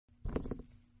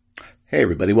Hey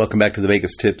everybody, welcome back to the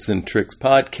Vegas Tips and Tricks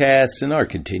podcast and our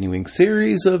continuing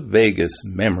series of Vegas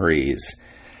memories.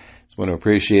 Just want to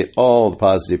appreciate all the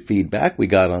positive feedback we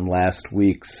got on last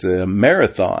week's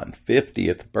marathon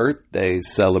 50th birthday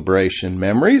celebration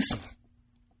memories.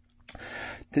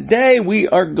 Today we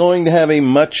are going to have a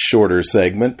much shorter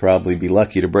segment, probably be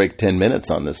lucky to break 10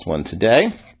 minutes on this one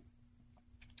today.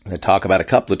 I'm going to talk about a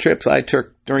couple of trips I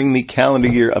took during the calendar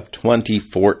year of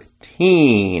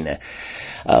 2014.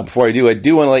 Before I do want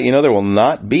to let you know there will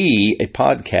not be a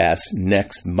podcast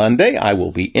next Monday. I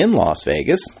will be in Las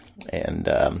Vegas. And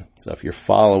so if you're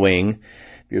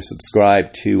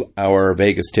subscribed to our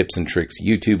Vegas Tips and Tricks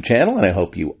YouTube channel, and I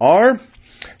hope you are,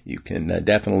 you can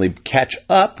definitely catch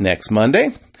up next Monday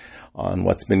on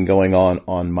what's been going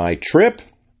on my trip.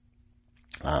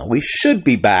 We should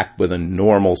be back with a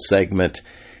normal segment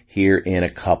here in a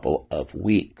couple of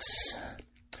weeks.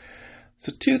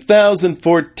 So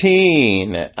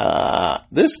 2014,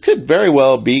 this could very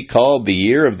well be called the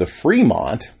year of the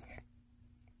Fremont.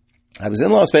 I was in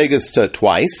Las Vegas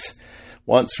twice,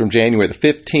 once from January the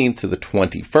 15th to the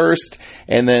 21st,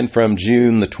 and then from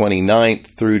June the 29th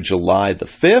through July the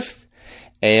 5th.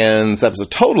 And so that was a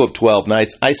total of 12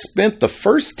 nights. I spent the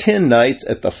first 10 nights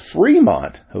at the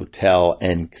Fremont Hotel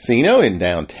and Casino in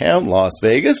downtown Las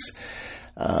Vegas.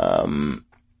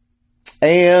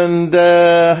 And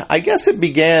I guess it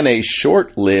began a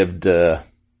short-lived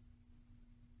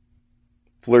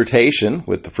flirtation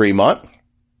with the Fremont.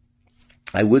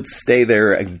 I would stay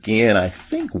there again, I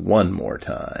think, one more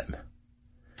time.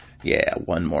 Yeah,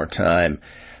 one more time.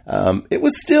 It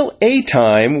was still a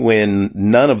time when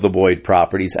none of the Boyd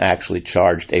properties actually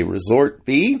charged a resort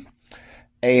fee.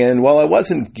 And while I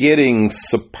wasn't getting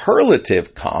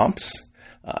superlative comps,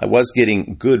 I was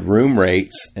getting good room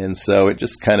rates, and so it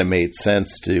just kind of made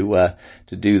sense to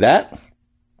do that.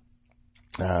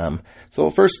 So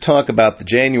we'll first talk about the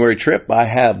January trip. I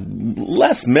have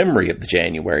less memory of the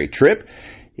January trip.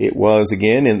 It was,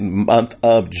 again, in the month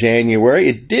of January.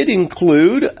 It did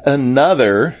include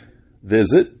another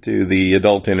visit to the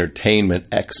Adult Entertainment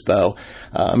Expo.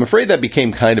 I'm afraid that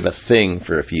became kind of a thing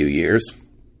for a few years.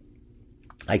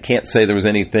 I can't say there was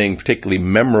anything particularly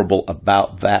memorable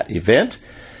about that event.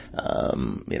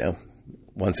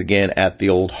 Once again, at the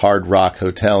old Hard Rock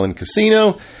Hotel and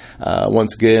Casino.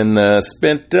 Once again,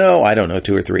 spent, 2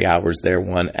 or 3 hours there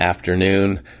one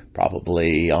afternoon,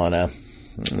 probably on a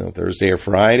Thursday or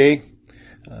Friday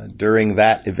during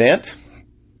that event.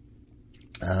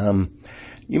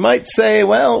 You might say,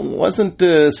 well, wasn't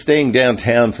staying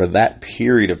downtown for that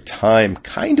period of time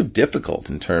kind of difficult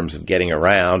in terms of getting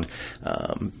around?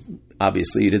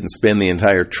 Obviously, you didn't spend the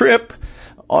entire trip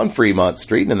on Fremont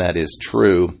Street, and that is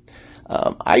true.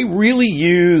 I really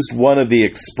used one of the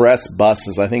express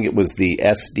buses. I think it was the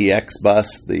SDX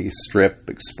bus, the Strip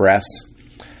Express,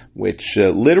 which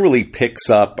literally picks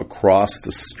up across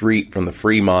the street from the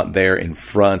Fremont there in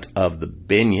front of the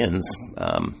Binion's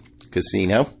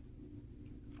Casino.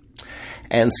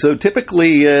 And so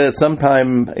typically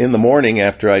sometime in the morning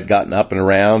after I'd gotten up and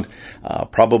around,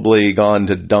 probably gone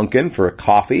to Dunkin' for a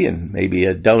coffee and maybe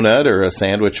a donut or a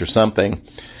sandwich or something.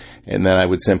 And then I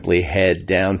would simply head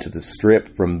down to the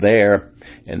Strip from there.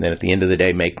 And then at the end of the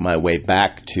day, make my way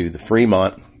back to the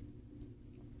Fremont.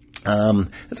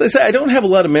 As I say, I don't have a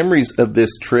lot of memories of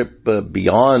this trip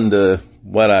beyond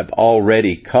what I've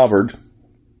already covered.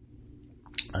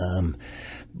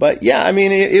 But yeah, I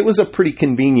mean, it was a pretty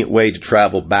convenient way to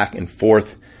travel back and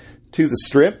forth to the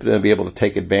Strip and be able to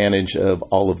take advantage of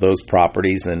all of those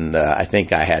properties. And I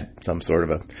think I had some sort of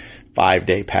a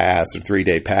 5-day pass or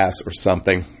 3-day pass or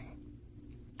something,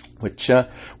 which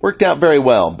worked out very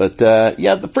well. But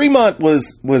the Fremont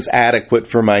was adequate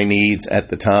for my needs at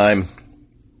the time.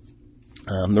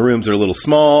 The rooms are a little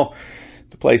small.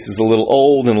 The place is a little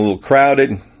old and a little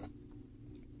crowded.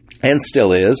 And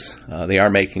still is. They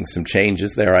are making some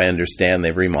changes there. I understand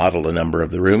they've remodeled a number of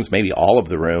the rooms, maybe all of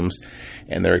the rooms,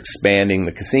 and they're expanding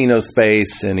the casino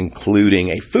space and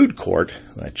including a food court,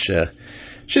 which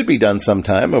should be done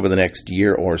sometime over the next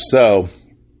year or so.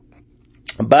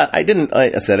 But I didn't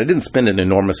spend an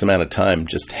enormous amount of time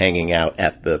just hanging out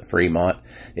at the Fremont.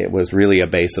 It was really a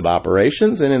base of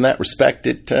operations, and in that respect,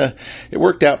 it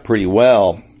worked out pretty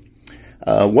well.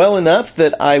 Well enough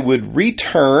that I would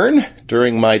return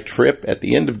during my trip at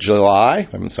the end of June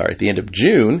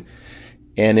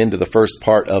and into the first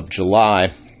part of July.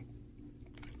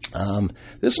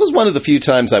 This was one of the few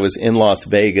times I was in Las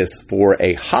Vegas for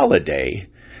a holiday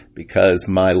because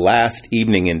my last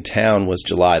evening in town was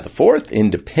July the 4th,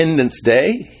 Independence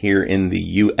Day here in the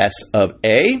U.S. of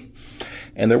A.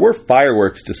 And there were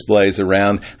fireworks displays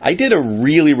around. I did a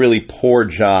really, really poor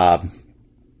job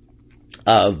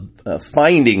of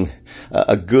finding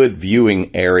a good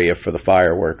viewing area for the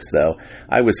fireworks, though.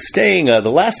 I was staying, the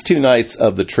last 2 nights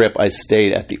of the trip, I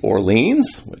stayed at the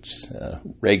Orleans, which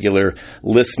regular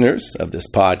listeners of this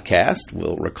podcast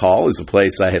will recall is a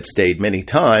place I have stayed many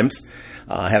times.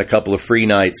 I had a couple of free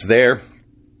nights there.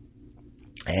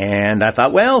 And I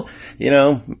thought, well,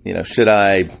 should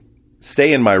I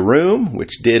stay in my room,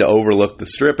 which did overlook the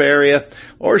Strip area,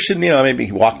 or should,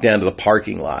 maybe walk down to the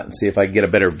parking lot and see if I can get a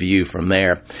better view from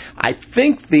there? I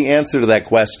think the answer to that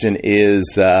question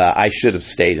is I should have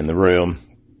stayed in the room.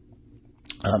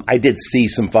 I did see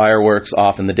some fireworks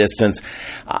off in the distance.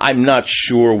 I'm not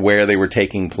sure where they were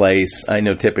taking place. I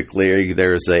know typically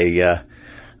there's a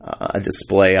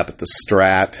display up at the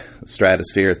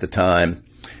Stratosphere at the time,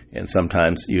 and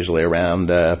sometimes usually around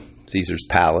Caesar's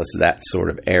Palace, that sort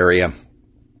of area.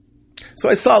 So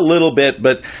I saw a little bit,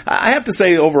 but I have to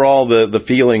say overall the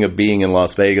feeling of being in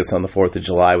Las Vegas on the 4th of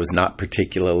July was not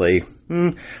particularly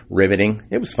riveting.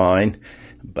 It was fine,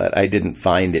 but I didn't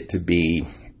find it to be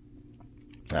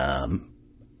a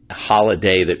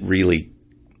holiday that really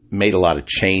made a lot of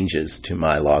changes to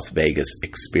my Las Vegas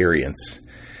experience.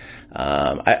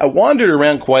 I wandered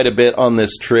around quite a bit on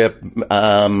this trip.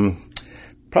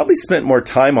 Probably spent more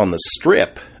time on the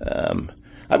Strip.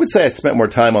 I would say I spent more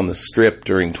time on the Strip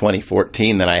during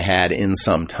 2014 than I had in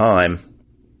some time.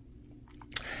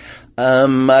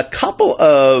 A couple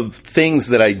of things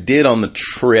that I did on the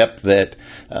trip that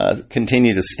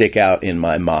continue to stick out in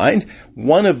my mind.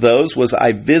 One of those was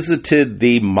I visited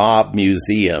the Mob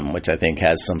Museum, which I think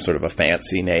has some sort of a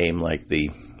fancy name like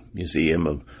the Museum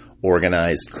of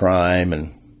Organized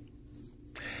Crime,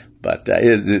 but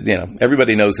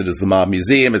everybody knows it as the Mob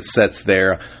Museum. It sits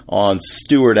there on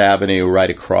Stewart Avenue, right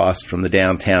across from the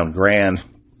downtown Grand.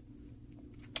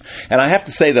 And I have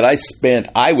to say that I spent,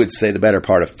 I would say, the better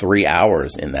part of 3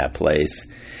 hours in that place,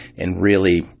 and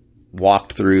really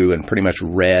walked through and pretty much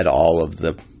read all of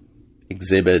the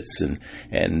exhibits,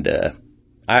 and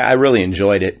I really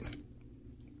enjoyed it.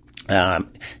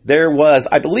 There was,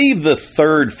 I believe, the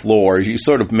 3rd floor. You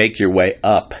sort of make your way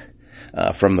up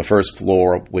from the 1st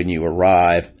floor when you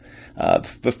arrive.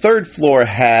 The 3rd floor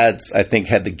had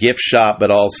the gift shop, but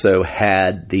also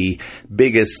had the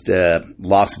biggest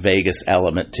Las Vegas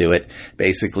element to it,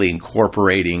 basically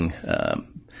incorporating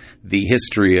the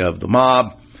history of the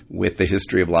mob with the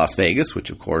history of Las Vegas, which,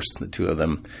 of course, the two of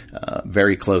them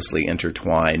very closely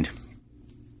intertwined.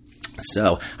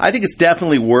 So I think it's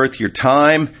definitely worth your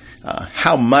time.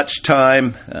 How much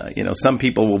time? Some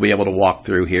people will be able to walk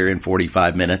through here in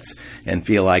 45 minutes and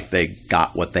feel like they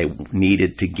got what they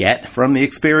needed to get from the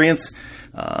experience.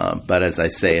 But as I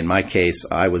say, in my case,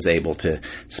 I was able to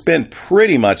spend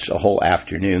pretty much a whole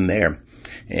afternoon there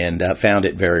and found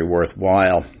it very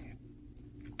worthwhile.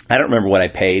 I don't remember what I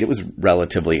paid. It was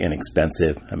relatively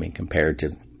inexpensive. I mean, compared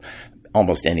to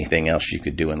almost anything else you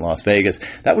could do in Las Vegas.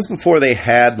 That was before they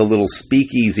had the little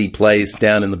speakeasy place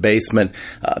down in the basement.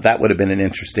 That would have been an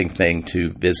interesting thing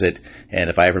to visit. And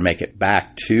if I ever make it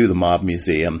back to the Mob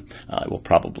Museum, I will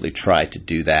probably try to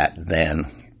do that then.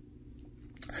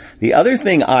 The other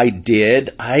thing I did,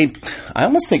 I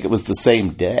almost think it was the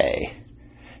same day,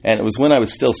 and it was when I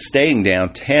was still staying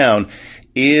downtown,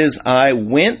 is I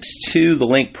went to the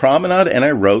Link Promenade and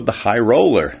I rode the High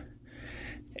Roller.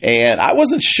 And I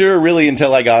wasn't sure really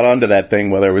until I got onto that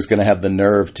thing whether I was going to have the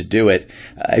nerve to do it.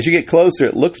 As you get closer,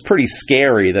 it looks pretty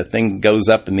scary. The thing goes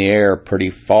up in the air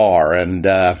pretty far. And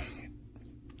I'm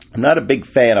not a big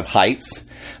fan of heights.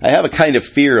 I have a kind of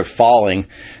fear of falling,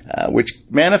 which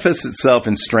manifests itself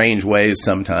in strange ways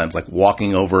sometimes, like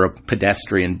walking over a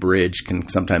pedestrian bridge can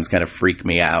sometimes kind of freak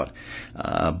me out.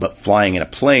 But flying in a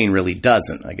plane really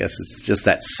doesn't. I guess it's just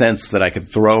that sense that I could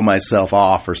throw myself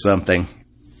off or something.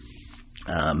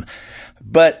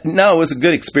 But no, it was a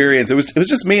good experience. It was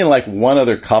just me and like one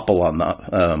other couple on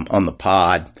the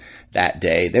pod that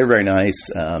day. They were very nice.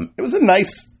 It was a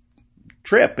nice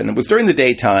trip, and it was during the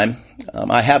daytime.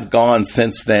 I have gone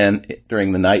since then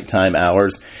during the nighttime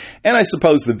hours, and I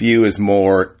suppose the view is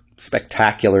more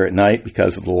spectacular at night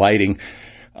because of the lighting.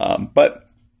 But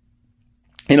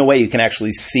in a way, you can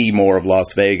actually see more of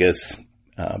Las Vegas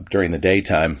during the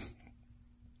daytime,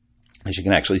 as you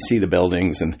can actually see the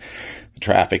buildings and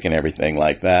traffic and everything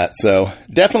like that. So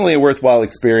definitely a worthwhile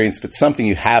experience. If it's something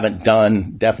you haven't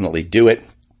done, definitely do it.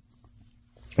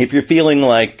 If you're feeling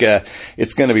like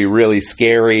it's going to be really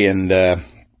scary and I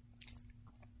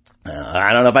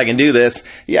don't know if I can do this,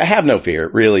 yeah, have no fear.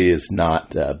 It really is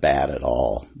not bad at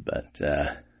all. But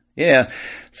yeah,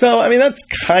 so I mean that's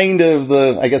kind of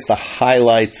the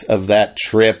highlights of that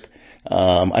trip.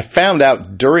 I found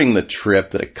out during the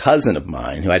trip that a cousin of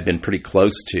mine, who I'd been pretty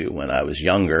close to when I was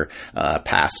younger,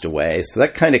 passed away. So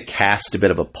that kind of cast a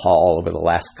bit of a pall over the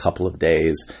last couple of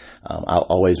days. I'll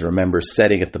always remember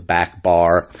sitting at the back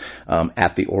bar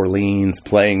at the Orleans,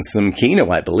 playing some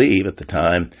Keno, I believe, at the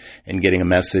time, and getting a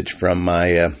message from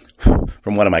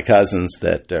from one of my cousins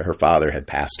that her father had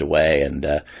passed away. And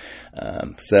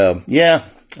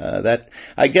that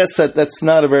I guess that's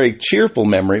not a very cheerful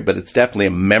memory, but it's definitely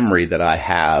a memory that I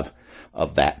have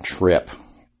of that trip.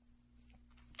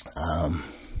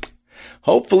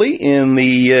 Hopefully, in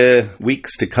the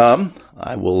weeks to come,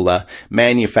 I will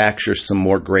manufacture some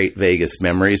more great Vegas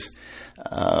memories.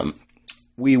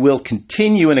 We will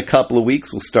continue in a couple of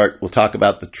weeks. We'll talk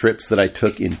about the trips that I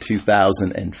took in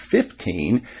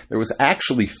 2015. There was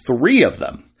actually 3 of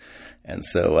them. And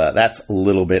so that's a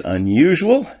little bit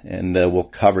unusual, and we'll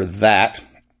cover that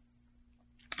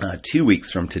 2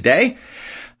 weeks from today.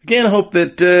 Again, I hope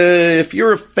that if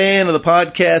you're a fan of the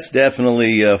podcast,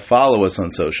 definitely follow us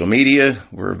on social media.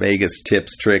 We're Vegas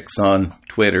Tips Tricks on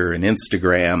Twitter and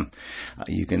Instagram.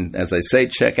 You can, as I say,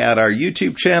 check out our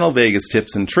YouTube channel, Vegas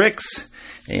Tips and Tricks.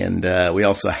 And we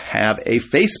also have a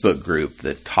Facebook group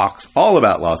that talks all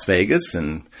about Las Vegas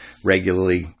and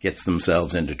regularly gets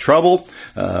themselves into trouble,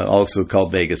 also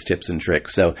called Vegas Tips and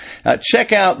Tricks. So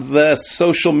check out the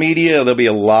social media. There'll be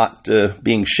a lot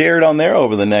being shared on there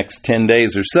over the next 10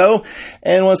 days or so.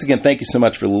 And once again, thank you so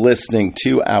much for listening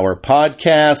to our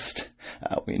podcast.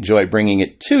 We enjoy bringing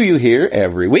it to you here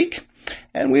every week.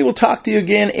 And we will talk to you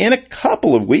again in a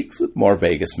couple of weeks with more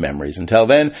Vegas memories. Until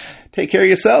then, take care of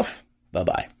yourself.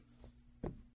 Bye-bye.